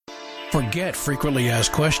Forget frequently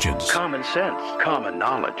asked questions. Common sense, common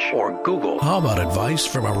knowledge, or Google. How about advice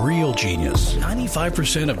from a real genius?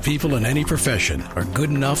 95% of people in any profession are good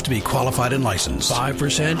enough to be qualified and licensed.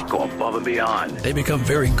 5% go above and beyond. They become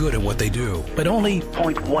very good at what they do, but only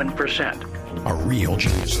 0.1% are real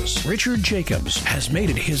geniuses. Richard Jacobs has made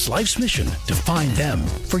it his life's mission to find them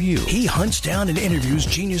for you. He hunts down and interviews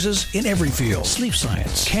geniuses in every field: sleep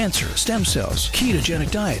science, cancer, stem cells,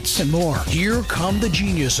 ketogenic diets, and more. Here come the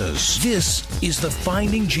geniuses. This is the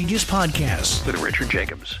Finding Genius Podcast with Richard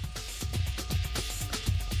Jacobs.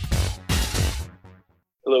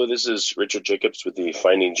 Hello, this is Richard Jacobs with the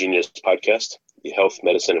Finding Genius Podcast, the Health,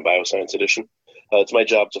 Medicine, and Bioscience edition. It's my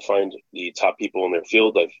job to find the top people in their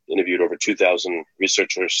field. I've interviewed over 2,000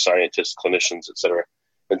 researchers, scientists, clinicians, etc.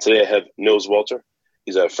 And today I have Nils Walter.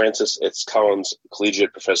 He's a Francis F. Collins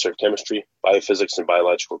Collegiate Professor of Chemistry, Biophysics, and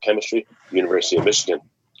Biological Chemistry, University of Michigan,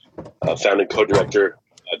 founding co-director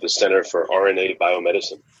at the Center for RNA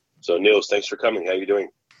Biomedicine. So Nils, thanks for coming. How are you doing?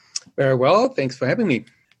 Very well. Thanks for having me.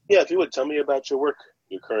 Yeah, if you would, tell me about your work,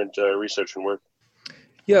 your current research and work.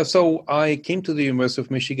 Yeah, so I came to the University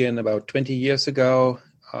of Michigan about 20 years ago,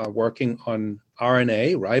 working on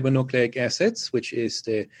RNA, ribonucleic acids, which is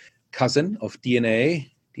the cousin of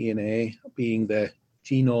DNA, DNA being the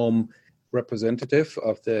genome representative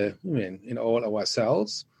of in all our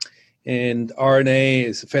cells. And RNA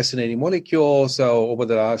is a fascinating molecule. So over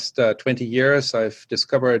the last 20 years, I've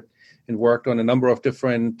discovered and worked on a number of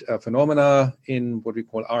different phenomena in what we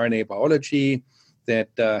call RNA biology that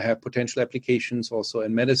have potential applications also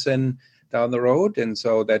in medicine down the road. And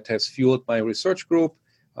so that has fueled my research group.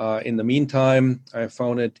 In the meantime, I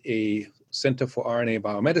founded a Center for RNA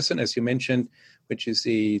Biomedicine, as you mentioned, which is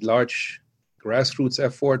a large grassroots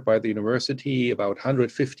effort by the university, about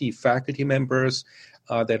 150 faculty members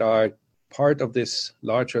that are part of this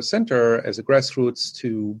larger center as a grassroots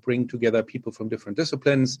to bring together people from different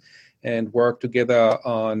disciplines and work together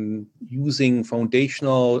on using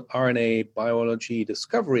foundational RNA biology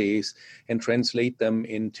discoveries and translate them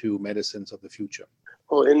into medicines of the future.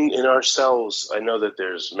 Well, in our cells, I know that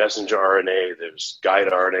there's messenger RNA, there's guide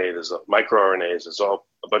RNA, there's microRNAs, there's all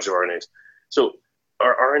a bunch of RNAs. So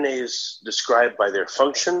are RNAs described by their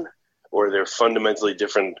function, or they're fundamentally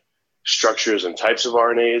different structures and types of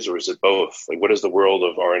RNAs, or is it both? Like, what does the world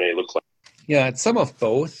of RNA look like? Yeah, it's some of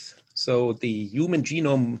both. So the human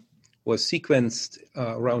genome was sequenced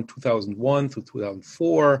around 2001 to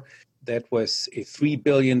 2004. That was a $3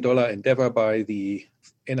 billion endeavor by the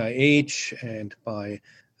NIH and by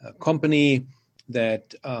a company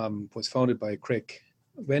that was founded by Craig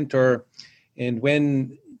Venter. And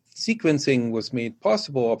when sequencing was made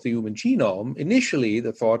possible of the human genome, initially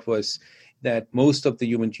the thought was that most of the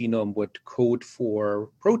human genome would code for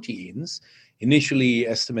proteins. Initially,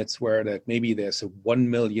 estimates were that maybe there's 1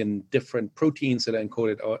 million different proteins that are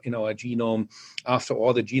encoded in our genome. After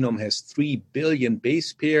all, the genome has 3 billion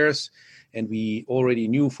base pairs, and we already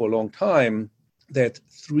knew for a long time that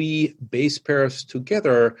 3 base pairs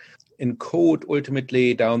together encode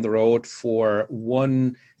ultimately down the road for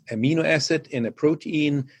 1 amino acid in a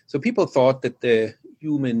protein. So people thought that the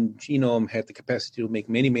human genome had the capacity to make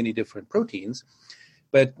many, many different proteins.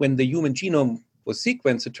 But when the human genome was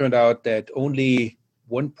sequenced, it turned out that only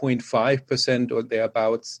 1.5% or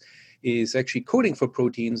thereabouts is actually coding for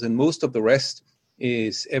proteins, and most of the rest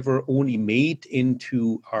is ever only made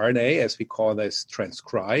into RNA, as we call this,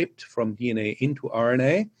 transcribed from DNA into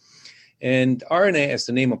RNA. And RNA, as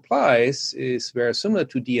the name implies, is very similar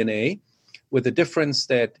to DNA, with the difference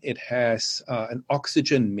that it has an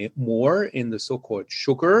oxygen more in the so-called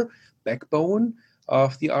sugar backbone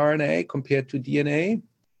of the RNA compared to DNA.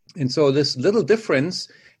 And so this little difference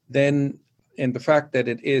then, and the fact that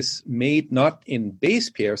it is made not in base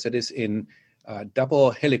pairs, that is in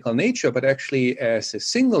double helical nature, but actually as a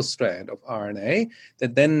single strand of RNA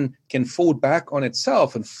that then can fold back on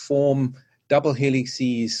itself and form double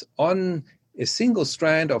helices on a single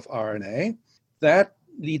strand of RNA, that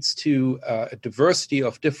leads to a diversity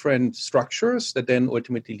of different structures that then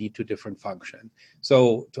ultimately lead to different function.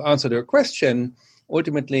 So to answer your question,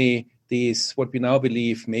 ultimately, these, what we now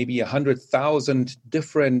believe, maybe 100,000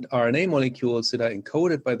 different RNA molecules that are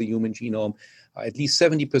encoded by the human genome, at least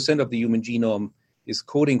 70% of the human genome is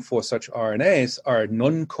coding for such RNAs, are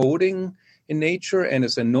non-coding in nature, and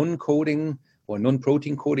as a non-coding or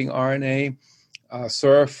non-protein coding RNA,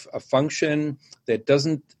 serve a function that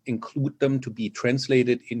doesn't include them to be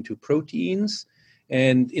translated into proteins.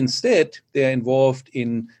 And instead, they're involved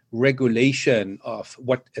in regulation of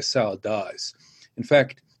what a cell does. In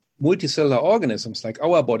fact, multicellular organisms like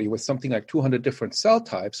our body with something like 200 different cell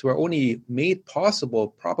types were only made possible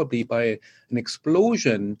probably by an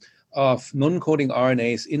explosion of non-coding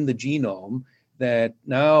RNAs in the genome that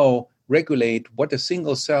now regulate what a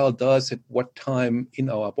single cell does at what time in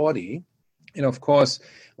our body. And of course,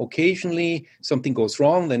 occasionally something goes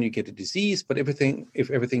wrong, then you get a disease. But if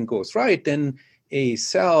everything goes right, then a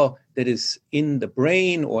cell that is in the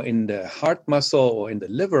brain or in the heart muscle or in the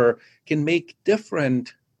liver can make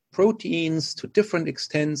different proteins to different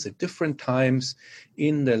extents at different times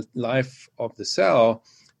in the life of the cell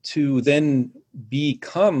to then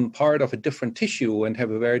become part of a different tissue and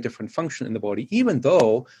have a very different function in the body, even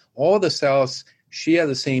though all the cells share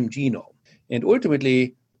the same genome. And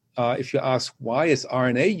ultimately, if you ask why is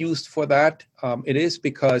RNA used for that, it is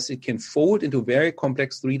because it can fold into very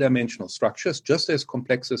complex three-dimensional structures, just as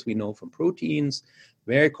complex as we know from proteins,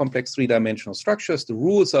 very complex three-dimensional structures. The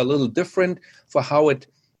rules are a little different for how it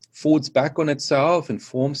folds back on itself and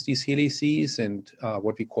forms these helices and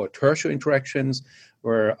what we call tertiary interactions,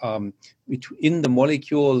 where in the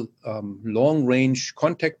molecule, long-range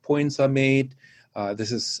contact points are made.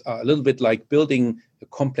 This is a little bit like building a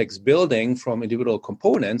complex building from individual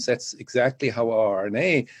components. That's exactly how our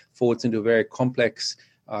RNA folds into a very complex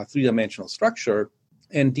three-dimensional structure.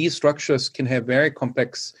 And these structures can have very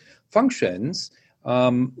complex functions,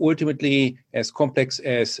 ultimately as complex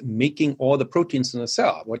as making all the proteins in a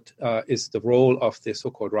cell. What is the role of the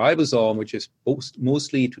so-called ribosome, which is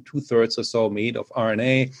mostly to 2/3 or so made of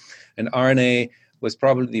RNA. And RNA was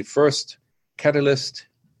probably the first catalyst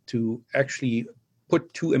to actually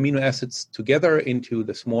put two amino acids together into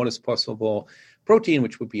the smallest possible protein,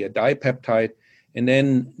 which would be a dipeptide, and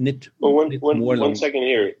then knit. Well, one second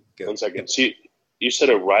here. 1 second. So you said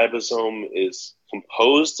a ribosome is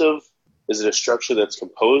composed of. Is it a structure that's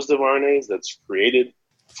composed of RNAs that's created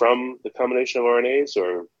from the combination of RNAs,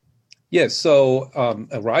 or? Yes. So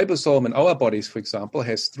a ribosome in our bodies, for example,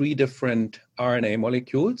 has 3 different RNA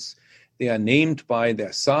molecules. They are named by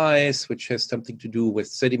their size, which has something to do with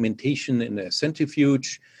sedimentation in a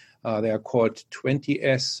centrifuge. They are called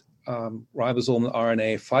 20S ribosomal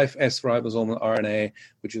RNA, 5S ribosomal RNA,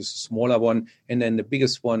 which is a smaller one. And then the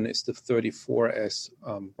biggest one is the 34S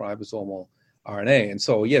ribosomal RNA. And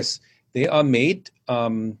so, yes, they are made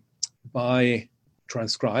by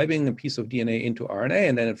transcribing a piece of DNA into RNA,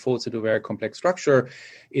 and then it folds into a very complex structure.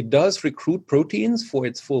 It does recruit proteins for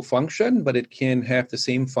its full function, but it can have the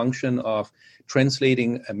same function of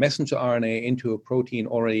translating a messenger RNA into a protein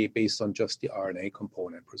already based on just the RNA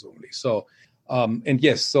component, presumably. So, and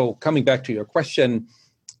yes, so coming back to your question,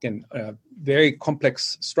 again, very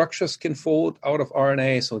complex structures can fold out of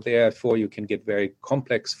RNA, so therefore you can get very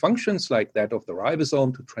complex functions like that of the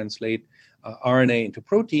ribosome to translate RNA into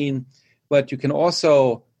protein. But you can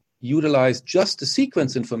also utilize just the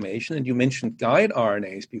sequence information, and you mentioned guide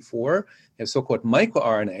RNAs before. There's so-called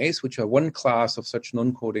microRNAs, which are one class of such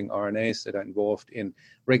non-coding RNAs that are involved in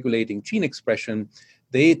regulating gene expression.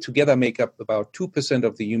 They together make up about 2%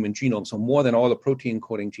 of the human genome, so more than all the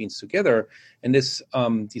protein-coding genes together. And these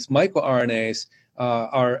microRNAs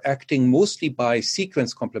are acting mostly by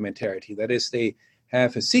sequence complementarity. That is, they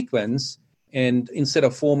have a sequence, and instead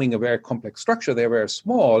of forming a very complex structure, they're very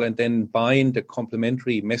small and then bind the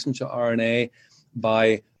complementary messenger RNA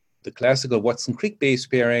by the classical Watson-Crick base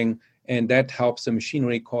pairing, and that helps the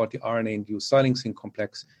machinery called the RNA-induced silencing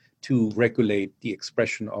complex to regulate the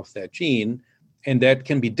expression of that gene. And that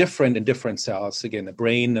can be different in different cells. Again, the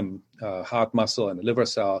brain, heart muscle, and the liver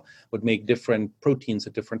cell would make different proteins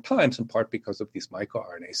at different times, in part because of these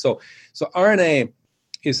microRNAs. So RNA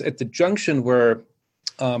is at the junction where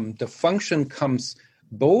the function comes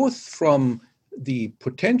both from the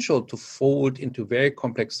potential to fold into very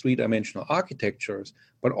complex three-dimensional architectures,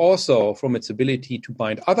 but also from its ability to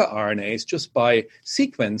bind other RNAs just by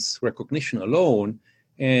sequence recognition alone,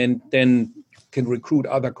 and then can recruit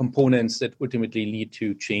other components that ultimately lead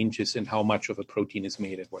to changes in how much of a protein is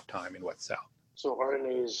made at what time in what cell. So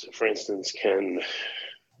RNAs, for instance, can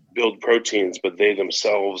build proteins, but they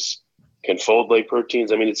themselves can fold like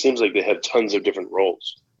proteins? I mean, it seems like they have tons of different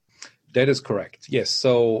roles. That is correct. Yes.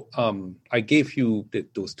 So I gave you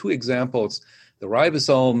those 2 examples, the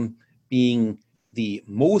ribosome being the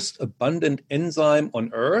most abundant enzyme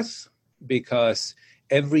on Earth because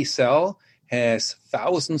every cell has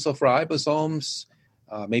thousands of ribosomes,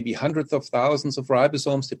 maybe hundreds of thousands of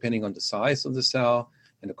ribosomes, depending on the size of the cell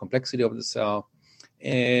and the complexity of the cell.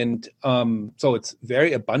 And so it's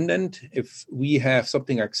very abundant. If we have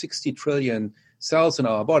something like 60 trillion cells in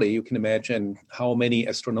our body, you can imagine how many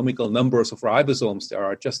astronomical numbers of ribosomes there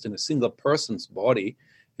are just in a single person's body.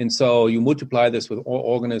 And so you multiply this with all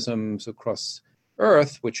organisms across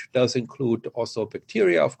Earth, which does include also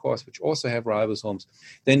bacteria, of course, which also have ribosomes.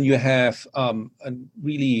 Then you have a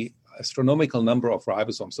really astronomical number of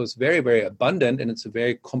ribosomes. So it's very, very abundant, and it's a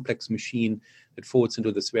very complex machine that folds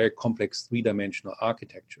into this very complex three-dimensional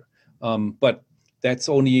architecture. But that's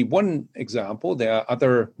only one example. There are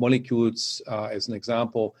other molecules, as an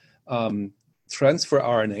example, transfer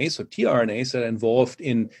RNAs or tRNAs that are involved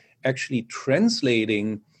in actually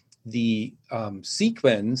translating the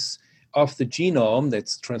sequence of the genome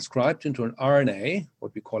that's transcribed into an RNA,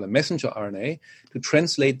 what we call a messenger RNA, to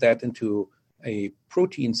translate that into a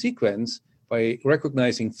protein sequence by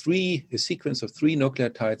recognizing a sequence of 3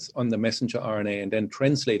 nucleotides on the messenger RNA and then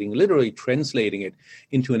literally translating it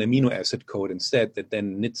into an amino acid code instead, that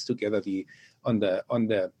then knits together on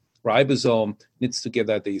the ribosome, knits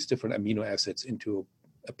together these different amino acids into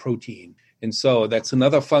a protein. And so that's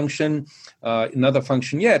another function. Another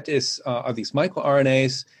function yet are these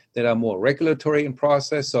microRNAs that are more regulatory in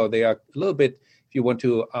process. So they are a little bit, if you want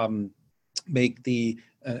to make the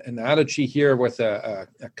analogy here with a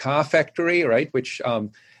car factory, right, which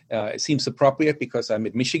seems appropriate because I'm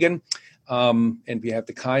in Michigan, and we have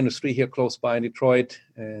the car industry here close by in Detroit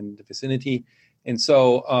and the vicinity. And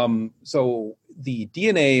so, so the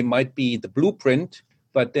DNA might be the blueprint,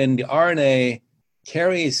 but then the RNA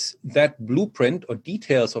carries that blueprint or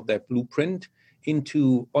details of that blueprint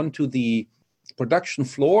onto the production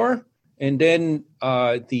floor, and then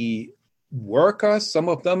the workers, some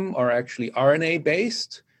of them are actually RNA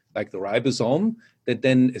based, like the ribosome, that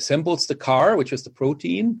then assembles the car, which is the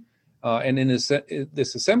protein. And in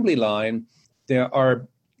this assembly line, there are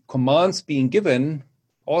commands being given,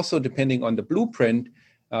 also depending on the blueprint,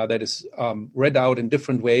 that is read out in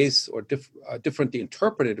different ways or differently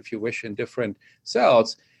interpreted, if you wish, in different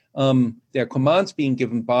cells. There are commands being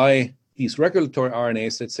given by these regulatory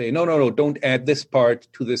RNAs that say, no, don't add this part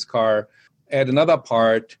to this car, add another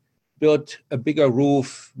part, build a bigger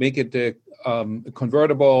roof, make it a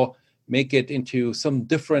convertible, make it into some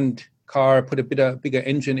different car, put a bigger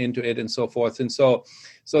engine into it, and so forth. And so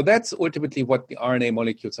that's ultimately what the RNA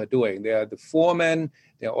molecules are doing. They are the foremen.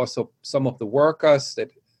 They are also some of the workers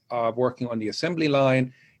that are working on the assembly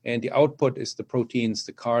line, and the output is the proteins,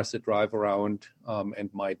 the cars that drive around and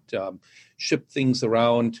might ship things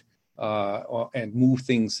around and move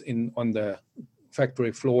things on the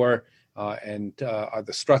factory floor, and are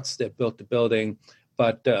the struts that built the building.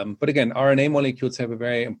 But again, RNA molecules have a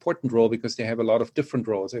very important role because they have a lot of different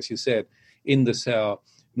roles, as you said, in the cell,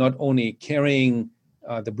 not only carrying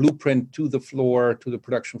the blueprint to the floor, to the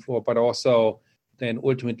production floor, but also then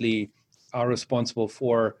ultimately are responsible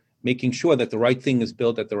for making sure that the right thing is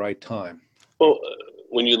built at the right time. Well,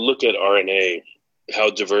 when you look at RNA,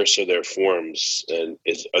 how diverse are their forms? And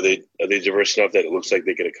are they diverse enough that it looks like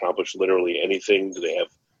they can accomplish literally anything? Do they have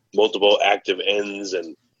multiple active ends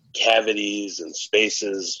and cavities and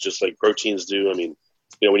spaces, just like proteins do? I mean,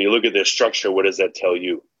 when you look at their structure, what does that tell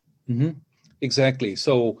you? Mm-hmm. Exactly.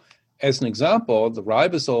 So as an example, the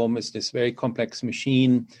ribosome is this very complex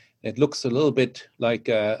machine that looks a little bit like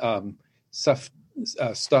a stuffed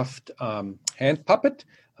hand puppet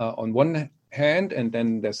on one hand, and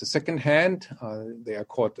then there's a second hand. They are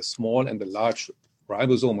called the small and the large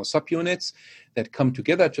ribosomal subunits that come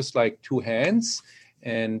together just like two hands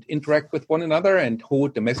and interact with one another and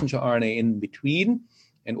hold the messenger RNA in between,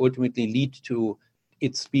 and ultimately lead to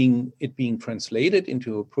it being translated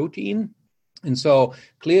into a protein. And so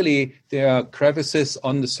clearly there are crevices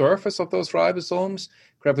on the surface of those ribosomes,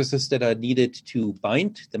 crevices that are needed to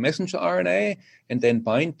bind the messenger RNA and then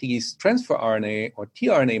bind these transfer RNA or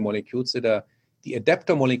tRNA molecules that are the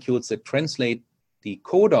adapter molecules that translate the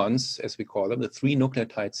codons, as we call them, the 3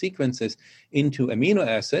 nucleotide sequences, into amino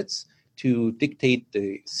acids to dictate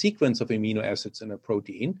the sequence of amino acids in a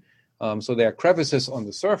protein. So there are crevices on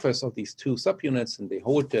the surface of these two subunits, and they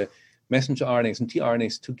hold the messenger RNAs and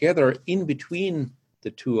tRNAs together in between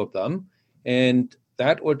the two of them, and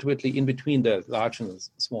that ultimately in between the large and the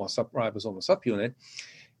small ribosomal subunit.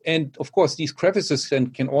 And of course, these crevices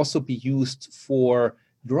can also be used for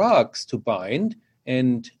drugs to bind.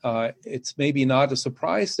 And it's maybe not a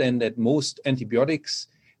surprise then that most antibiotics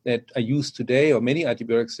that are used today, or many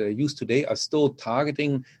antibiotics that are used today, are still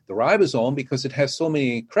targeting the ribosome because it has so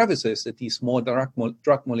many crevices that these small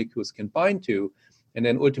drug molecules can bind to, and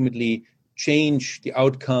then ultimately change the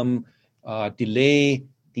outcome, delay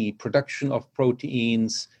the production of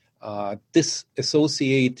proteins,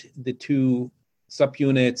 disassociate the two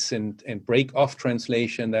subunits and break off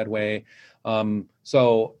translation that way.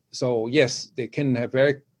 So yes, they can have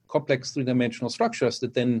very complex three-dimensional structures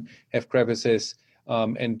that then have crevices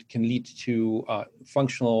and can lead to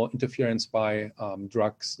functional interference by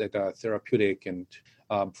drugs that are therapeutic and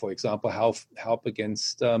for example, help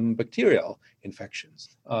against bacterial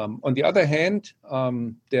infections. On the other hand,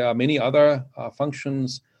 there are many other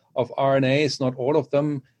functions of RNAs. Not all of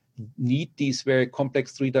them need these very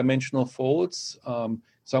complex three-dimensional folds.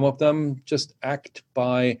 Some of them just act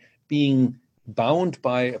by being bound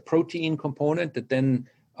by a protein component that then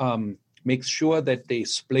makes sure that they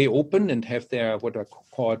splay open and have their what are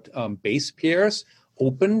called base pairs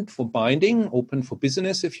open for binding, open for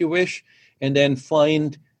business, if you wish, and then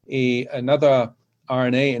find another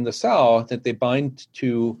RNA in the cell that they bind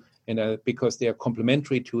to, because they are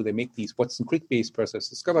complementary to, they make these Watson-Crick base pairs as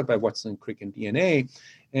discovered by Watson-Crick in DNA,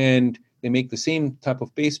 and they make the same type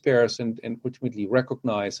of base pairs and ultimately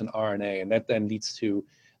recognize an RNA, and that then leads to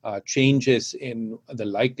changes in the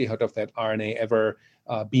likelihood of that RNA ever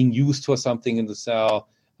being used for something in the cell,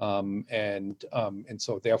 and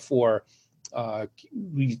so therefore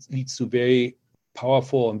leads to very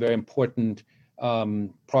powerful and very important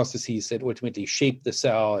processes that ultimately shape the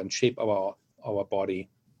cell and shape our body.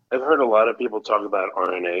 I've heard a lot of people talk about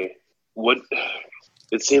RNA.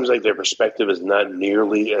 It seems like their perspective is not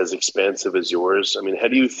nearly as expansive as yours. I mean, how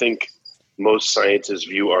do you think most scientists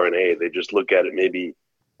view RNA? They just look at it maybe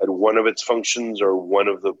at one of its functions or one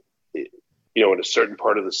of the, in a certain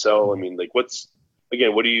part of the cell. I mean, like what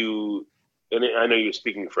do you, and I know you're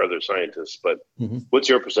speaking for other scientists, but what's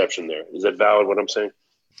your perception there? Is that valid, what I'm saying?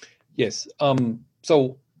 Yes.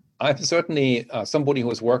 So I'm certainly somebody who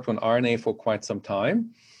has worked on RNA for quite some time.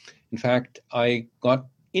 In fact, I got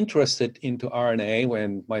interested into RNA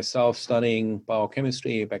when myself studying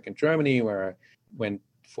biochemistry back in Germany, where I went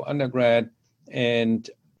for undergrad, and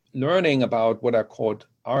learning about what are called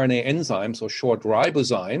RNA enzymes or short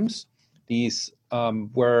ribozymes. These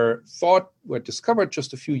were discovered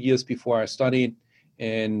just a few years before I studied,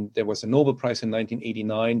 and there was a Nobel Prize in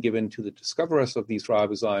 1989 given to the discoverers of these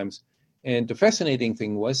ribozymes. And the fascinating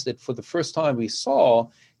thing was that for the first time we saw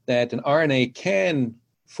that an RNA can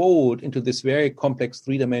fold into this very complex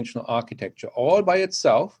three-dimensional architecture all by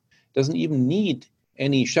itself, doesn't even need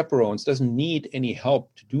any chaperones, doesn't need any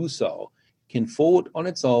help to do so, can fold on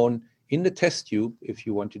its own in the test tube, if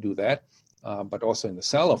you want to do that, but also in the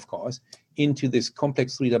cell, of course, into this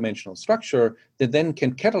complex three-dimensional structure that then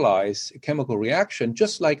can catalyze a chemical reaction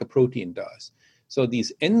just like a protein does. So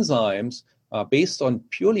these enzymes, based on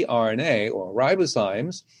purely RNA or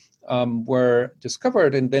ribozymes, were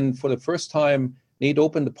discovered, and then for the first time laid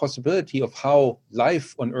open the possibility of how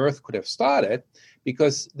life on Earth could have started,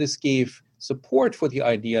 because this gave support for the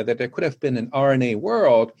idea that there could have been an RNA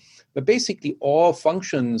world, but basically all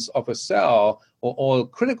functions of a cell, or all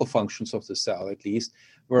critical functions of the cell at least,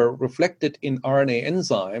 were reflected in RNA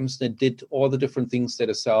enzymes that did all the different things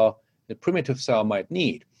that a primitive cell might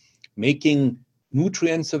need. Making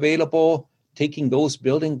nutrients available, taking those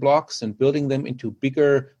building blocks and building them into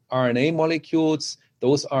bigger RNA molecules,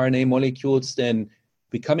 those RNA molecules then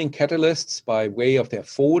becoming catalysts by way of their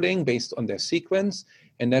folding based on their sequence,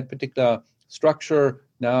 and that particular structure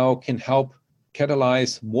now can help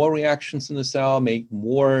catalyze more reactions in the cell, make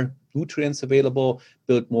more nutrients available,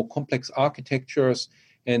 build more complex architectures,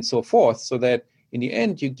 and so forth, so that in the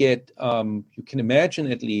end you get, you can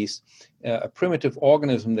imagine at least, a primitive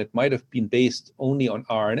organism that might have been based only on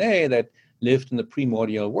RNA that lived in the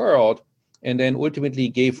primordial world, and then ultimately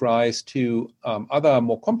gave rise to other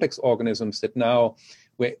more complex organisms that now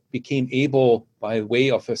became able, by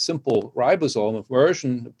way of a simple ribosome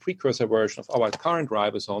version, a precursor version of our current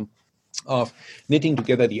ribosome, of knitting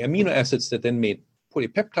together the amino acids that then made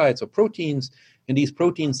polypeptides or proteins, and these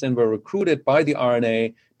proteins then were recruited by the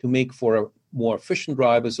RNA to make for a more efficient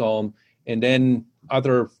ribosome, and then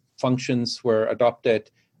other functions were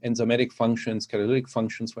adopted, enzymatic functions, catalytic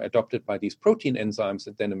functions were adopted by these protein enzymes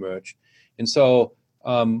that then emerged. And so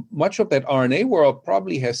much of that RNA world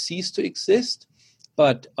probably has ceased to exist,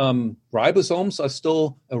 but ribosomes are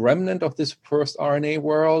still a remnant of this first RNA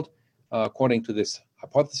world, according to this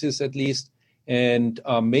hypothesis at least, and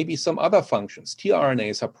maybe some other functions.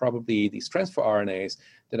 tRNAs are probably these transfer RNAs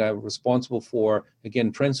that are responsible for,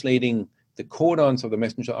 again, translating the codons of the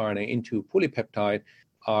messenger RNA into polypeptide,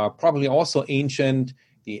 are probably also ancient.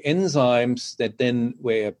 The enzymes that then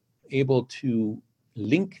were able to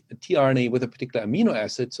link a tRNA with a particular amino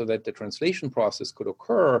acid so that the translation process could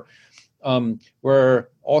occur were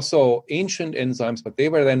also ancient enzymes, but they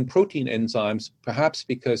were then protein enzymes, perhaps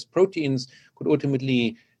because proteins could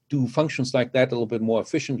ultimately do functions like that a little bit more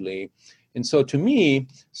efficiently. And so to me,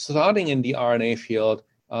 starting in the RNA field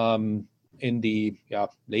in the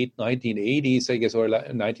late 1980s, I guess, or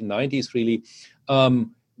 1990s really,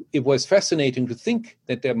 it was fascinating to think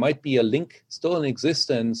that there might be a link still in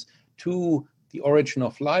existence to the origin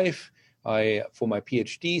of life, I, for my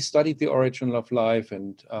PhD, studied the origin of life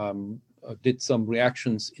and did some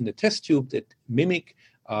reactions in the test tube that mimic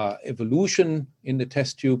evolution in the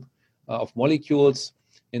test tube of molecules.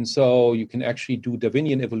 And so you can actually do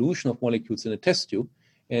Darwinian evolution of molecules in a test tube.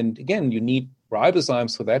 And again, you need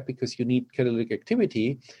ribozymes for that because you need catalytic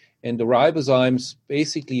activity. And the ribozymes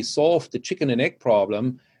basically solve the chicken and egg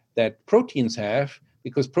problem that proteins have,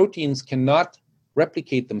 because proteins cannot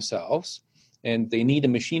replicate themselves. And they need a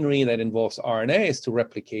machinery that involves RNAs to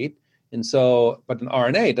replicate. And so, but an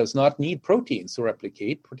RNA does not need proteins to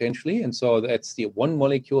replicate potentially. And so that's the one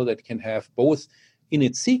molecule that can have both in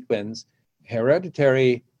its sequence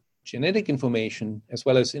hereditary genetic information, as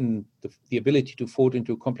well as in the ability to fold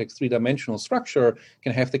into a complex three-dimensional structure,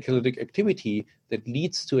 can have the catalytic activity that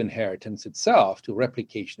leads to inheritance itself, to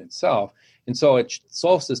replication itself. And so it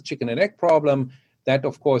solves this chicken and egg problem. That,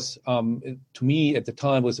 of course, to me at the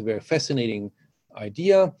time was a very fascinating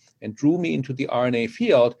idea and drew me into the RNA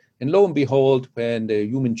field. And lo and behold, when the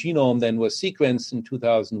human genome then was sequenced in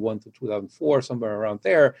 2001 to 2004, somewhere around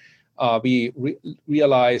there, we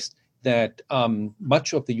realized that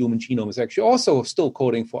much of the human genome is actually also still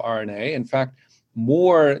coding for RNA. In fact,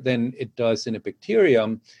 more than it does in a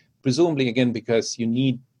bacterium, presumably, again, because you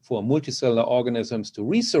need for multicellular organisms to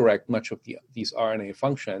resurrect much of these RNA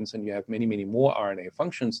functions, and you have many, many more RNA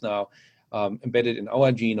functions now embedded in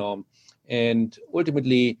our genome. And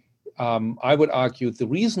ultimately, I would argue the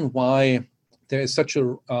reason why there is such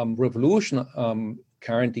a revolution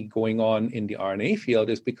currently going on in the RNA field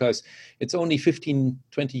is because it's only 15,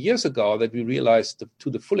 20 years ago that we realized to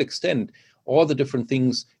the full extent all the different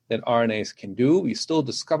things that RNAs can do. We still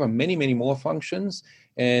discover many, many more functions,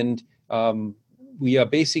 and we are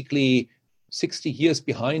basically 60 years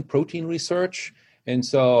behind protein research. And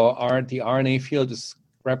so the RNA field is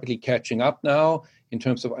rapidly catching up now in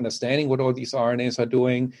terms of understanding what all these RNAs are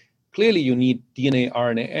doing. Clearly, you need DNA,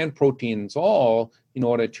 RNA, and proteins all in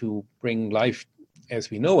order to bring life as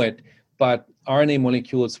we know it, but RNA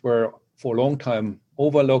molecules were for a long time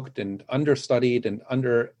overlooked and understudied and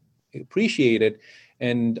underappreciated,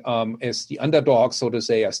 and as the underdogs, so to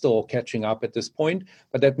say, are still catching up at this point,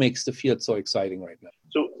 but that makes the field so exciting right now.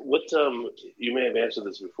 So what, you may have answered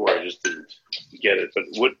this before, I just didn't get it, but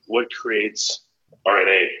what creates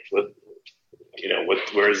RNA?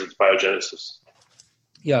 Where is its biogenesis?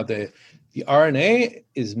 Yeah, the RNA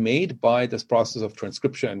is made by this process of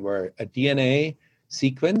transcription, where a DNA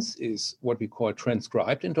sequence is what we call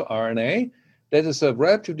transcribed into RNA. That is a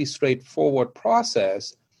relatively straightforward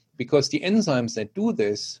process because the enzymes that do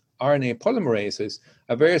this, RNA polymerases,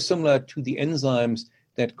 are very similar to the enzymes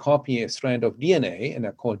that copy a strand of DNA and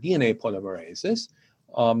are called DNA polymerases.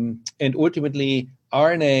 And ultimately,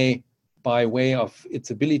 RNA, by way of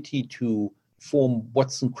its ability to form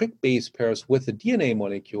Watson-Crick base pairs with the DNA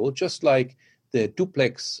molecule, just like the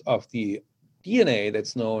duplex of the DNA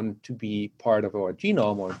that's known to be part of our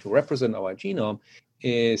genome or to represent our genome,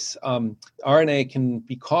 is RNA can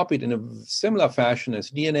be copied in a similar fashion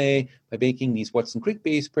as DNA by making these Watson-Crick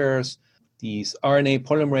base pairs. These RNA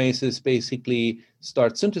polymerases basically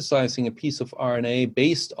start synthesizing a piece of RNA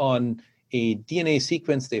based on a DNA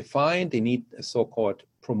sequence they find. They need a so-called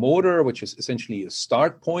promoter, which is essentially a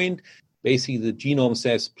start point. Basically, the genome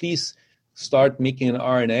says, please start making an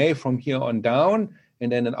RNA from here on down.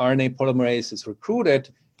 And then an RNA polymerase is recruited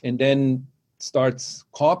and then starts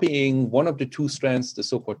copying one of the two strands, the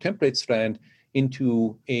so-called template strand,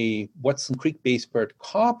 into a Watson-Crick base paired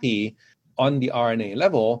copy on the RNA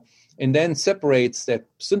level, and then separates that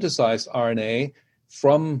synthesized RNA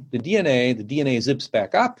from the DNA. The DNA zips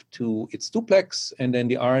back up to its duplex, and then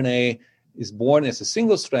the RNA is born as a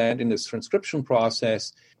single strand in this transcription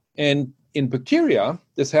process. And in bacteria,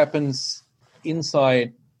 this happens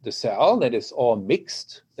inside the cell that is all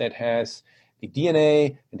mixed, that has the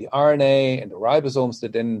DNA and the RNA and the ribosomes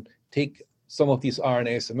that then take some of these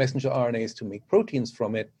RNAs, the messenger RNAs, to make proteins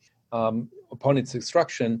from it upon its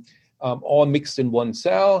extraction, all mixed in one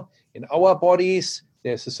cell. In our bodies,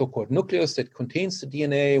 there's a so-called nucleus that contains the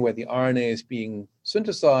DNA where the RNA is being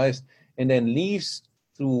synthesized and then leaves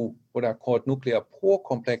through what are called nuclear pore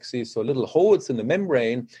complexes, so little holes in the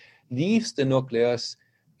membrane, leaves the nucleus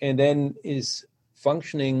and then is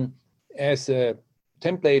functioning as a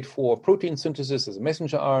template for protein synthesis as a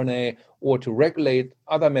messenger RNA or to regulate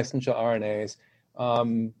other messenger RNAs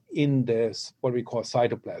in this, what we call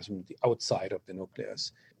cytoplasm, the outside of the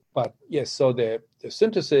nucleus. But yes, so the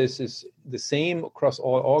synthesis is the same across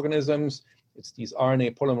all organisms. It's these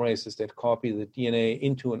RNA polymerases that copy the DNA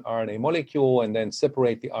into an RNA molecule and then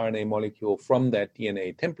separate the RNA molecule from that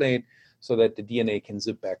DNA template so that the DNA can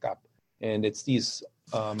zip back up. And it's these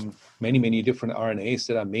many, many different RNAs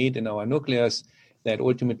that are made in our nucleus that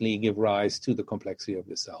ultimately give rise to the complexity of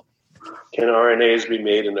the cell. Can RNAs be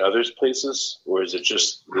made in other places, or is it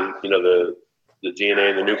just the DNA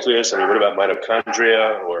in the nucleus? I mean, what about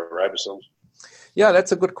mitochondria or ribosomes? Yeah,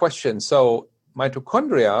 that's a good question. So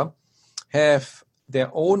mitochondria have their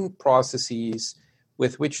own processes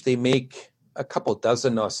with which they make a couple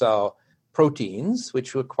dozen or so proteins,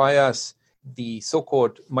 which requires the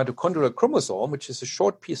so-called mitochondrial chromosome, which is a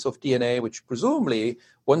short piece of DNA, which presumably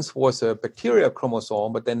once was a bacterial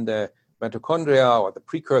chromosome, but then the mitochondria or the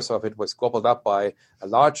precursor of it was gobbled up by a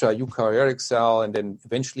larger eukaryotic cell and then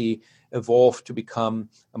eventually evolved to become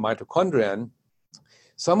a mitochondrion.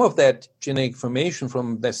 Some of that genetic information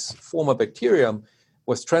from this former bacterium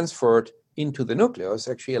was transferred into the nucleus,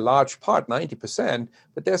 actually a large part, 90%,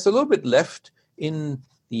 but there's a little bit left in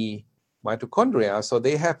the mitochondria. So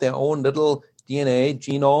they have their own little DNA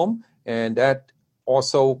genome, and that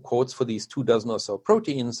also codes for these 24 or so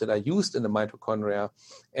proteins that are used in the mitochondria.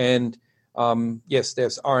 And yes,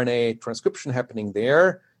 there's RNA transcription happening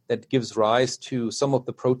there that gives rise to some of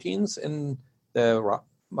the proteins in the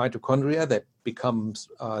mitochondria that becomes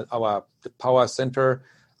the power center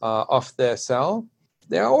of the cell.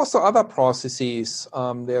 There are also other processes,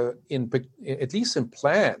 at least in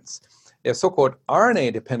plants. They're so-called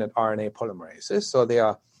RNA-dependent RNA polymerases. So they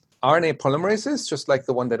are RNA polymerases, just like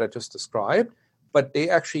the one that I just described, but they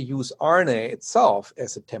actually use RNA itself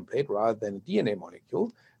as a template rather than a DNA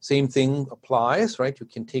molecule. Same thing applies, right? You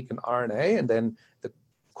can take an RNA and then the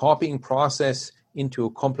copying process into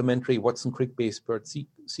a complementary Watson-Crick base pair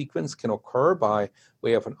sequence can occur by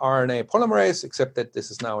way of an RNA polymerase, except that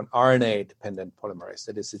this is now an RNA-dependent polymerase.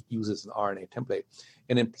 That is, it uses an RNA template.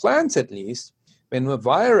 And in plants, at least, when a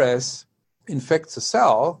virus infects a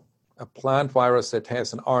cell, a plant virus that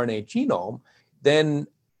has an RNA genome, then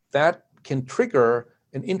that can trigger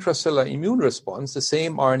an intracellular immune response, the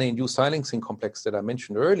same RNA-induced silencing complex that I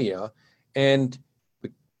mentioned earlier. And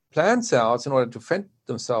plant cells, in order to defend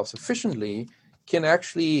themselves efficiently, can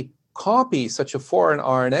actually copy such a foreign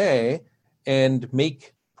RNA and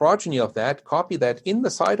make progeny of that, copy that in the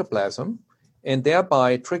cytoplasm, and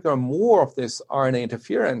thereby trigger more of this RNA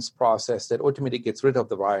interference process that ultimately gets rid of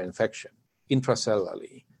the viral infection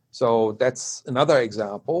intracellularly. So that's another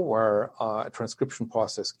example where a transcription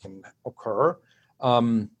process can occur.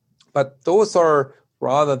 But those are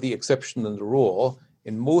rather the exception than the rule.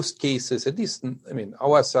 In most cases, at least in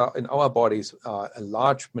our bodies, a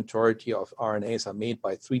large majority of RNAs are made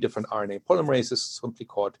by 3 different RNA polymerases, simply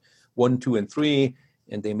called 1, 2, and 3,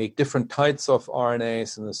 and they make different types of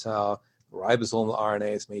RNAs in the cell. Ribosomal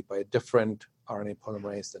RNA is made by a different RNA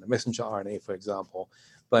polymerase than a messenger RNA, for example.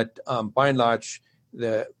 But by and large,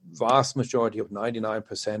 the vast majority of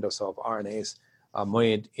 99% or so of RNAs are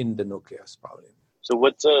made in the nucleus, probably. So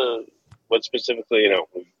what specifically,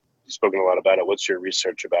 we've spoken a lot about it. What's your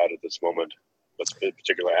research about at this moment? What's the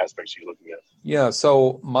particular aspects you're looking at? Yeah,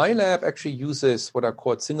 so my lab actually uses what are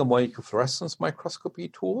called single molecule fluorescence microscopy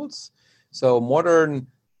tools. So modern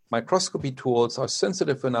microscopy tools are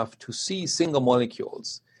sensitive enough to see single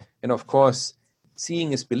molecules. And of course,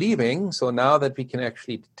 seeing is believing. So now that we can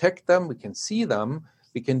actually detect them, we can see them,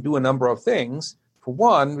 we can do a number of things. For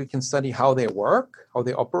one, we can study how they work, how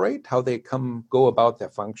they operate, how they go about their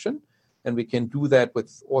function. And we can do that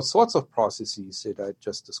with all sorts of processes that I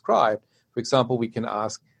just described. For example, we can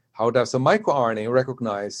ask, how does a microRNA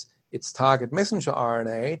recognize its target messenger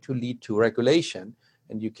RNA to lead to regulation?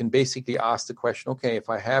 And you can basically ask the question, okay,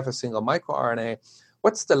 if I have a single microRNA,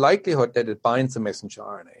 what's the likelihood that it binds a messenger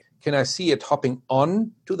RNA? Can I see it hopping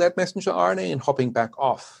on to that messenger RNA and hopping back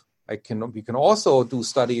off? We can also do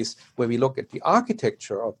studies where we look at the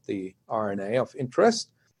architecture of the RNA of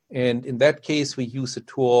interest. And in that case, we use a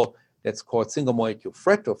tool that's called single molecule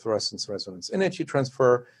FRET, or fluorescence resonance energy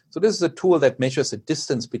transfer. So this is a tool that measures the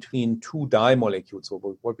distance between 2 dye molecules, or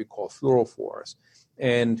what we call fluorophores.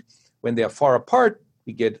 And when they are far apart,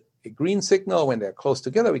 we get a green signal. When they're close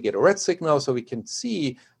together, we get a red signal. So we can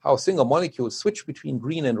see how single molecules switch between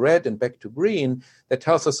green and red and back to green. That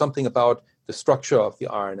tells us something about the structure of the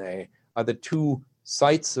RNA. Are the 2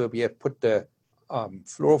 sites where we have put the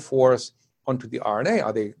fluorophores onto the RNA,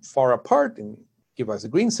 are they far apart and give us a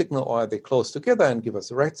green signal, or are they close together and give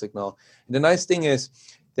us a red signal? And the nice thing is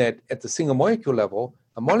that at the single molecule level,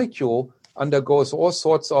 a molecule undergoes all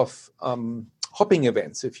sorts of hopping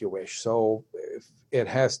events, if you wish. So if it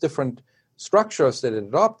has different structures that it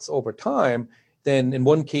adopts over time, then in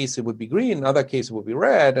one case it would be green, in another case it would be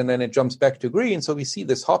red, and then it jumps back to green. So we see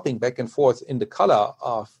this hopping back and forth in the color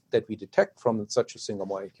that we detect from such a single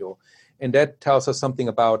molecule. And that tells us something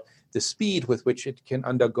about the speed with which it can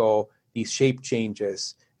undergo these shape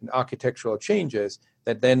changes and architectural changes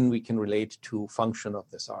that then we can relate to function of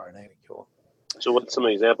this RNA molecule. So what's some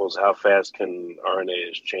examples? How fast can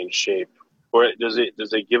RNAs change shape? Or does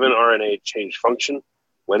a given RNA change function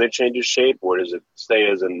when it changes shape, or does it stay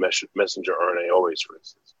as a messenger RNA always, for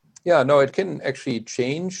instance? Yeah, no, it can actually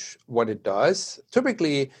change what it does.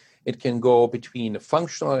 Typically, it can go between a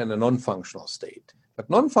functional and a non-functional state. But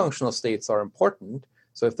non-functional states are important.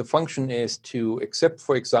 So if the function is to accept,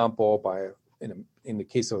 for example, in the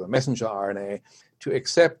case of the messenger RNA, to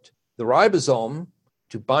accept the ribosome,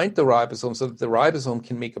 to bind the ribosome so that the ribosome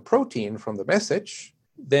can make a protein from the message,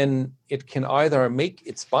 then it can either make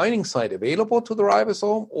its binding site available to the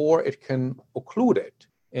ribosome or it can occlude it.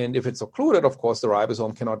 And if it's occluded, of course, the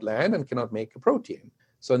ribosome cannot land and cannot make a protein.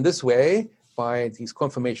 So in this way, by these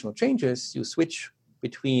conformational changes, you switch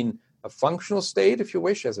between a functional state, if you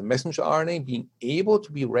wish, as a messenger RNA being able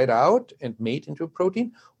to be read out and made into a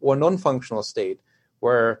protein, or a non-functional state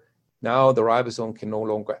where now the ribosome can no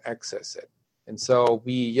longer access it. And so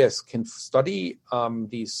we, can study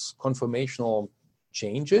these conformational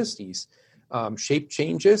changes, these shape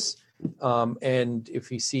changes. And if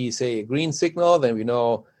we see, say, a green signal, then we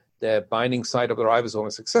know the binding site of the ribosome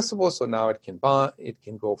is accessible. So now it can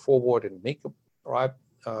go forward and make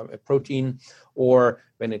a protein. Or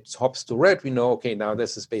when it hops to red, we know, okay, now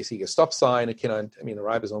this is basically a stop sign. The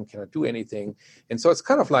ribosome cannot do anything. And so it's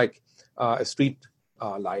kind of like a street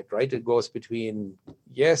light, right? It goes between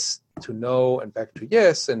yes to no and back to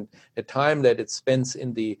yes. And the time that it spends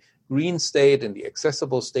in the green state and the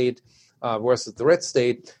accessible state versus the red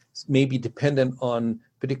state may be dependent on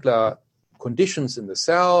particular conditions in the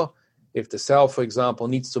cell. If the cell, for example,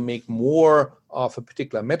 needs to make more of a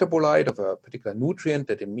particular metabolite, of a particular nutrient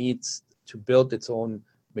that it needs to build its own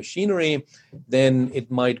machinery, then it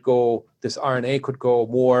might go, this RNA could go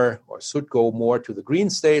more or should go more to the green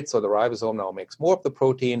state, so the ribosome now makes more of the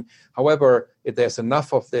protein. However, if there's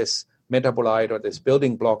enough of this metabolite or this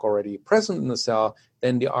building block already present in the cell,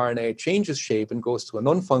 then the RNA changes shape and goes to a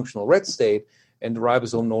non-functional red state, and the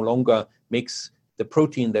ribosome no longer makes the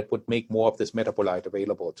protein that would make more of this metabolite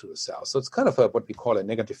available to the cell. So it's kind of what we call a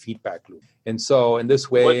negative feedback loop. And so in this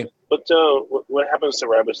way... What happens to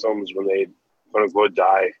ribosomes when they quote-unquote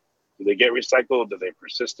die? Do they get recycled? Are they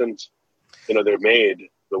persistent? They're made,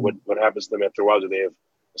 but what happens to them after a while? Do they have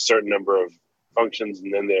a certain number of functions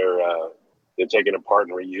and then they're taken apart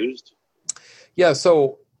and reused? Yeah,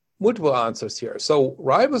 so multiple answers here. So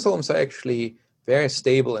ribosomes are actually very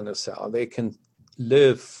stable in a cell. They can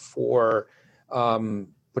live for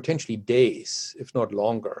potentially days, if not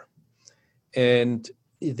longer. And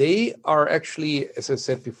they are actually, as I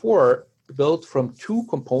said before, built from two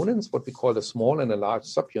components, what we call a small and a large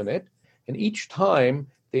subunit. And each time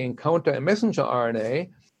they encounter a messenger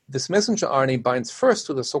RNA, this messenger RNA binds first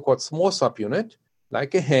to the so-called small subunit,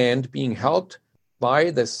 like a hand being held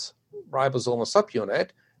by this ribosomal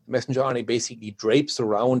subunit. The messenger RNA basically drapes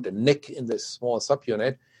around a neck in this small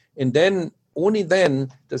subunit. And then, only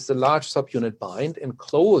then, does the large subunit bind and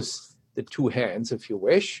close the two hands, if you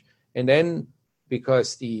wish. And then,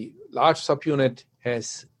 because the large subunit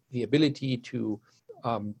has the ability to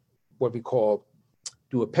what we call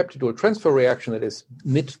do a peptidyl transfer reaction, that is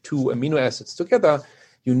knit two amino acids together,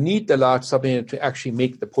 you need the large subunit to actually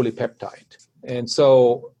make the polypeptide. And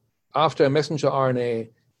so after a messenger RNA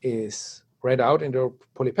is read out into a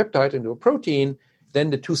polypeptide, into a protein, then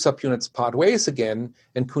the two subunits part ways again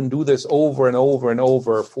and can do this over and over and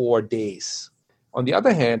over for days. On the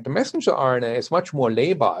other hand, the messenger RNA is much more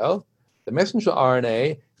labile. The messenger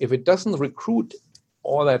RNA, if it doesn't recruit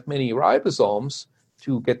all that many ribosomes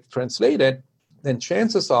to get translated, then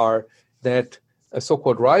chances are that a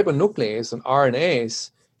so-called ribonuclease, an RNase,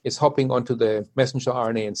 is hopping onto the messenger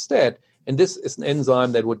RNA instead. And this is an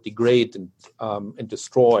enzyme that would degrade and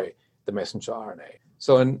destroy the messenger RNA.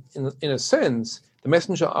 So in a sense, the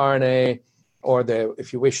messenger RNA, or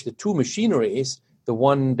if you wish, the two machineries, the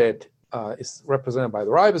one that is represented by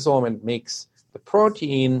the ribosome and makes the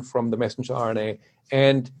protein from the messenger RNA,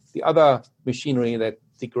 and the other machinery that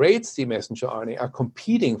degrades the messenger RNA are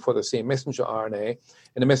competing for the same messenger RNA,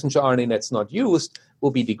 and the messenger RNA that's not used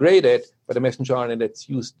will be degraded, but the messenger RNA that's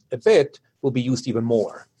used a bit will be used even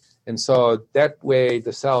more. And so that way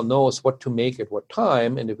the cell knows what to make at what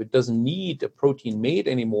time, and if it doesn't need a protein made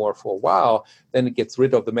anymore for a while, then it gets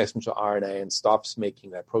rid of the messenger RNA and stops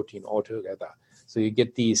making that protein altogether. So you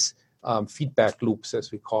get these feedback loops,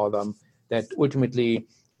 as we call them, that ultimately,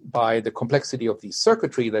 by the complexity of the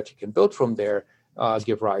circuitry that you can build from there,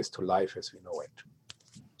 give rise to life as we know it.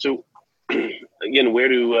 So, again, where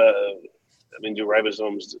do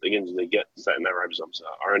ribosomes, again, do they get, not ribosomes,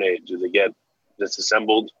 RNA, do they get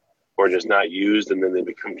disassembled or just not used, and then they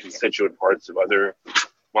become constituent parts of other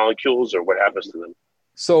molecules, or what happens to them?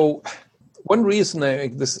 So one reason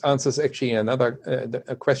this answers actually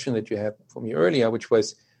a question that you had for me earlier, which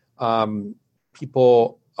was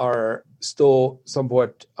people are still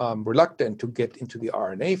somewhat reluctant to get into the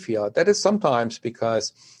RNA field. That is sometimes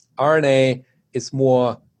because RNA is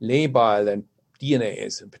more labile than DNA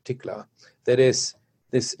is in particular. That is,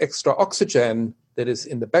 this extra oxygen that is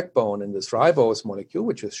in the backbone in this ribose molecule,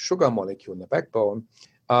 which is sugar molecule in the backbone,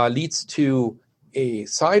 leads to a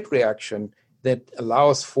side reaction that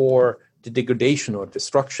allows for the degradation or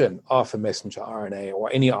destruction of a messenger RNA,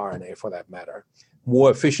 or any RNA for that matter,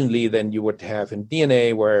 more efficiently than you would have in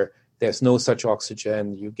DNA, where there's no such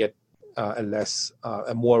oxygen. You get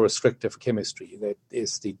a more restrictive chemistry. That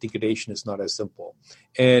is, the degradation is not as simple.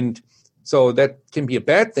 And so that can be a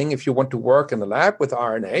bad thing if you want to work in the lab with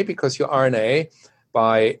RNA, because your RNA,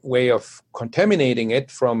 by way of contaminating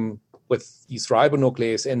it with these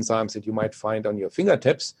ribonuclease enzymes that you might find on your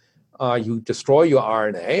fingertips, you destroy your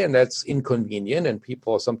RNA, and that's inconvenient, and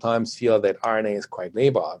people sometimes feel that RNA is quite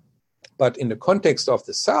labile. But in the context of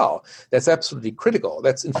the cell, that's absolutely critical.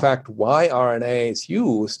 That's, in fact, why RNA is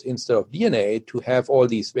used instead of DNA, to have all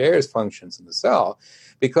these various functions in the cell,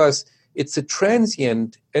 because it's a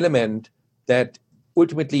transient element that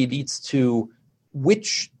ultimately leads to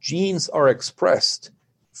which genes are expressed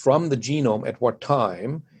from the genome at what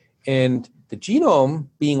time. And the genome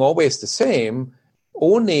being always the same,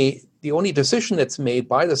 the only decision that's made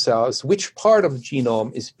by the cell is which part of the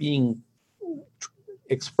genome is being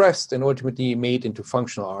expressed and ultimately made into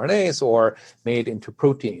functional RNAs or made into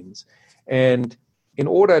proteins. And in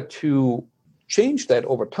order to change that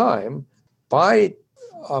over time, by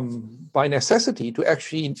necessity, you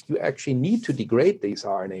actually need to degrade these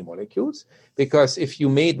RNA molecules, because if you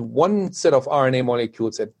made one set of RNA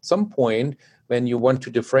molecules at some point when you want to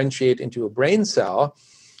differentiate into a brain cell,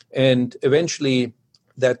 and eventually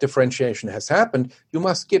that differentiation has happened, you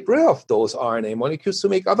must get rid of those RNA molecules to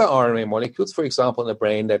make other RNA molecules, for example, in the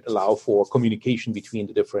brain, that allow for communication between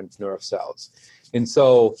the different nerve cells. And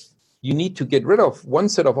so you need to get rid of one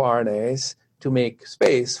set of RNAs to make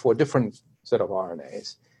space for a different set of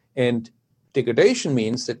RNAs. And degradation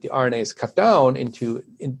means that the RNA is cut down into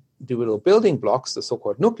individual building blocks, the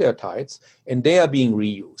so-called nucleotides, and they are being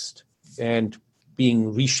reused and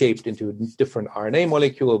being reshaped into a different RNA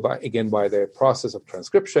molecule by the process of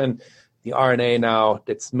transcription. The RNA now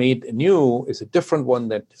that's made anew is a different one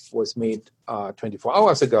that was made 24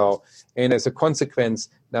 hours ago. And as a consequence,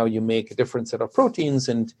 now you make a different set of proteins,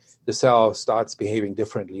 and the cell starts behaving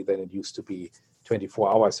differently than it used to be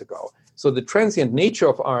 24 hours ago. So the transient nature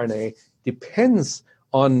of RNA depends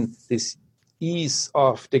on this ease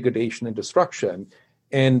of degradation and destruction,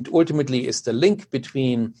 and ultimately is the link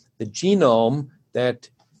between the genome that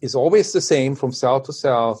is always the same from cell to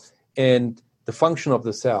cell and the function of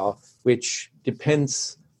the cell, which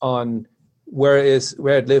depends on where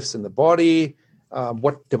it lives in the body,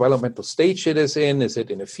 what developmental stage it is in. Is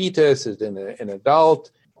it in a fetus? Is it in an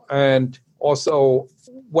adult? And also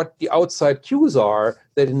what the outside cues are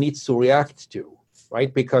that it needs to react to,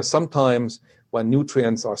 right? Because sometimes when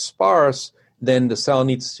nutrients are sparse, then the cell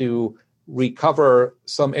needs to recover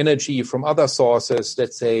some energy from other sources,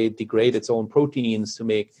 let's say degrade its own proteins to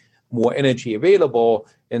make more energy available.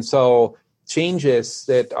 And so changes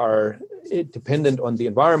that are dependent on the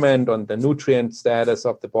environment, on the nutrient status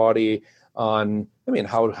of the body, on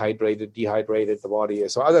how hydrated, dehydrated the body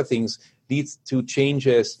is, or other things, leads to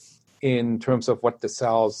changes in terms of what the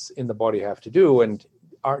cells in the body have to do. And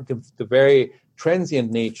the very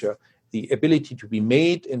transient nature, the ability to be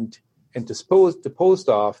made and disposed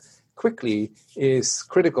of quickly, is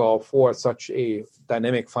critical for such a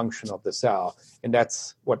dynamic function of the cell. And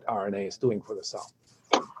that's what RNA is doing for the cell.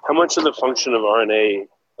 How much of the function of RNA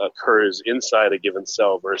occurs inside a given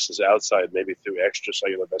cell versus outside, maybe through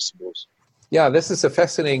extracellular vesicles? Yeah, this is a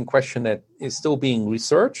fascinating question that is still being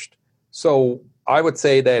researched. So I would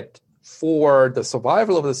say that for the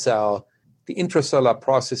survival of the cell, the intracellular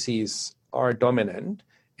processes are dominant,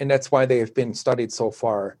 and that's why they have been studied so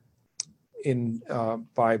far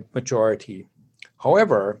by majority.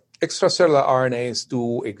 However, extracellular RNAs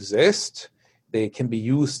do exist. They can be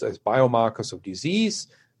used as biomarkers of disease.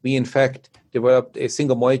 We, in fact, developed a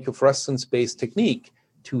single molecule fluorescence-based technique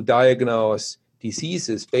to diagnose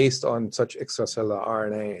diseases based on such extracellular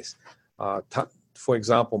RNAs, for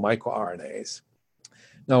example, microRNAs.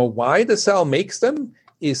 Now, why the cell makes them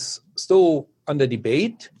is still under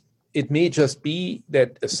debate. It may just be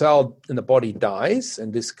that a cell in the body dies,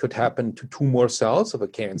 and this could happen to tumor cells of a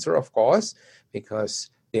cancer, of course, because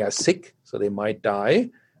they are sick, so they might die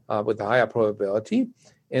with a higher probability.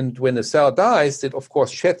 And when the cell dies, it of course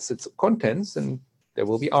sheds its contents, and there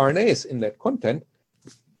will be RNAs in that content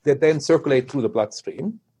that then circulate through the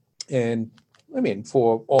bloodstream. And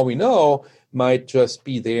for all we know, might just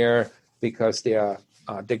be there because they are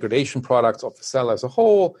degradation products of the cell as a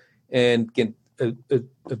whole and get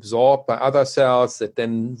absorbed by other cells that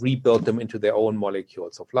then rebuild them into their own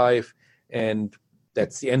molecules of life. And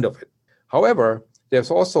that's the end of it. However, there's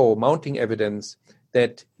also mounting evidence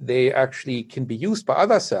that they actually can be used by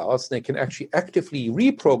other cells. They can actually actively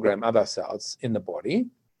reprogram other cells in the body.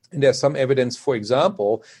 And there's some evidence, for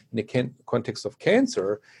example, in the context of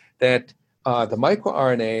cancer, that the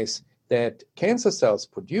microRNAs that cancer cells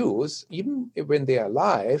produce, even when they are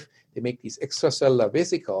alive, they make these extracellular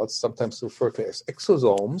vesicles, sometimes referred to as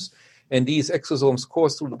exosomes, and these exosomes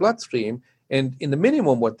course through the bloodstream. And in the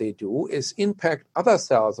minimum, what they do is impact other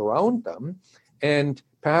cells around them and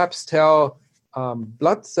perhaps tell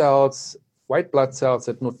blood cells, white blood cells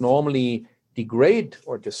that would normally degrade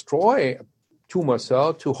or destroy a tumor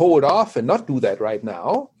cell to hold off and not do that right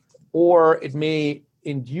now. Or it may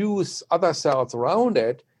induce other cells around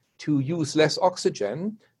it to use less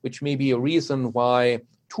oxygen, which may be a reason why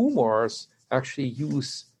tumors actually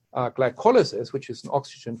use glycolysis, which is an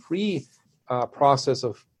oxygen-free process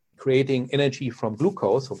of creating energy from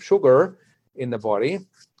glucose, from sugar in the body.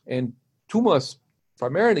 And tumors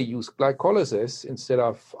primarily use glycolysis instead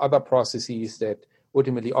of other processes that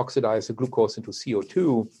ultimately oxidize the glucose into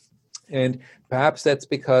CO2. And perhaps that's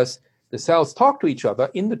because the cells talk to each other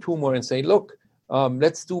in the tumor and say, look,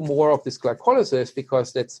 let's do more of this glycolysis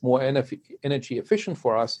because that's more energy efficient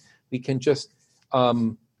for us. We can just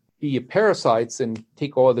be parasites and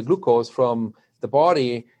take all the glucose from the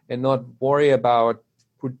body and not worry about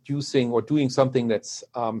producing or doing something that's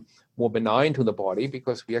more benign to the body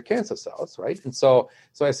because we are cancer cells, right? And so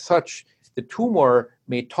as such, the tumor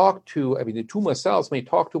cells may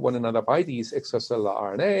talk to one another by these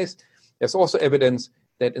extracellular RNAs. There's also evidence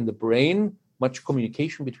that in the brain, much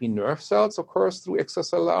communication between nerve cells occurs through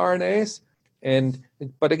extracellular RNAs.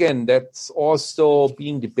 But again, that's all still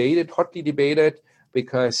being hotly debated,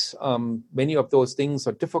 because many of those things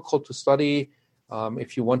are difficult to study.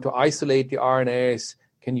 If you want to isolate the RNAs,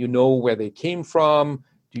 can you know where they came from?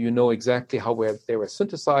 Do you know exactly where they were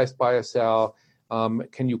synthesized by a cell?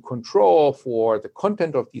 Can you control for the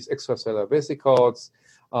content of these extracellular vesicles?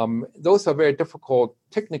 Those are very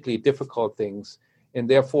technically difficult things. And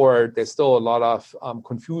therefore, there's still a lot of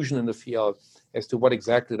confusion in the field as to what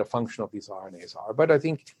exactly the function of these RNAs are. But I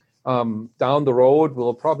think down the road,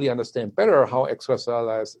 we'll probably understand better how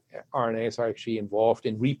extracellular RNAs are actually involved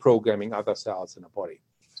in reprogramming other cells in the body.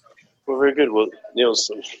 Well, very good. Well, Niels,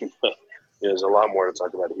 there's a lot more to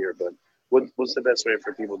talk about here, but what's the best way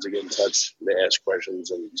for people to get in touch, to ask questions,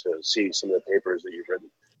 and to see some of the papers that you've written?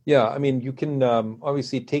 Yeah, you can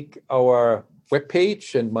obviously take our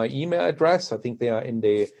webpage and my email address. I think they are in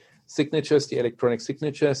the signatures, the electronic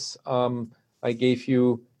signatures I gave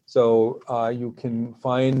you. So you can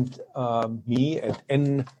find me at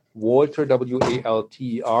nwalter, WALTER,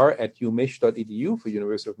 at umich.edu, for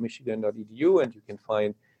University of Michigan.edu. And you can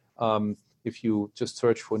find, if you just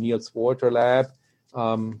search for Niels Walter Lab,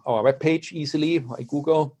 our webpage easily by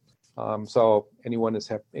Google. So anyone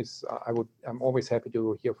I'm always happy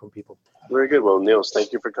to hear from people. Very good. Well, Niels,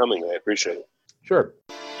 thank you for coming. I appreciate it. Sure.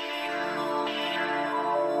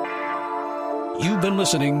 You've been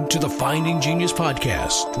listening to the Finding Genius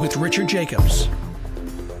podcast with Richard Jacobs.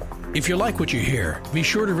 If you like what you hear, be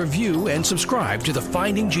sure to review and subscribe to the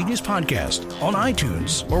Finding Genius podcast on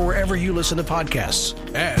iTunes or wherever you listen to podcasts.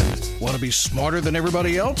 And want to be smarter than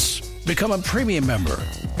everybody else? Become a premium member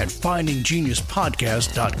at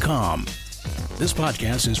findinggeniuspodcast.com. This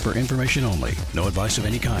podcast is for information only. No advice of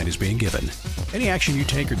any kind is being given. Any action you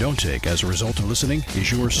take or don't take as a result of listening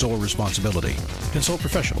is your sole responsibility. Consult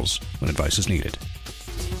professionals when advice is needed.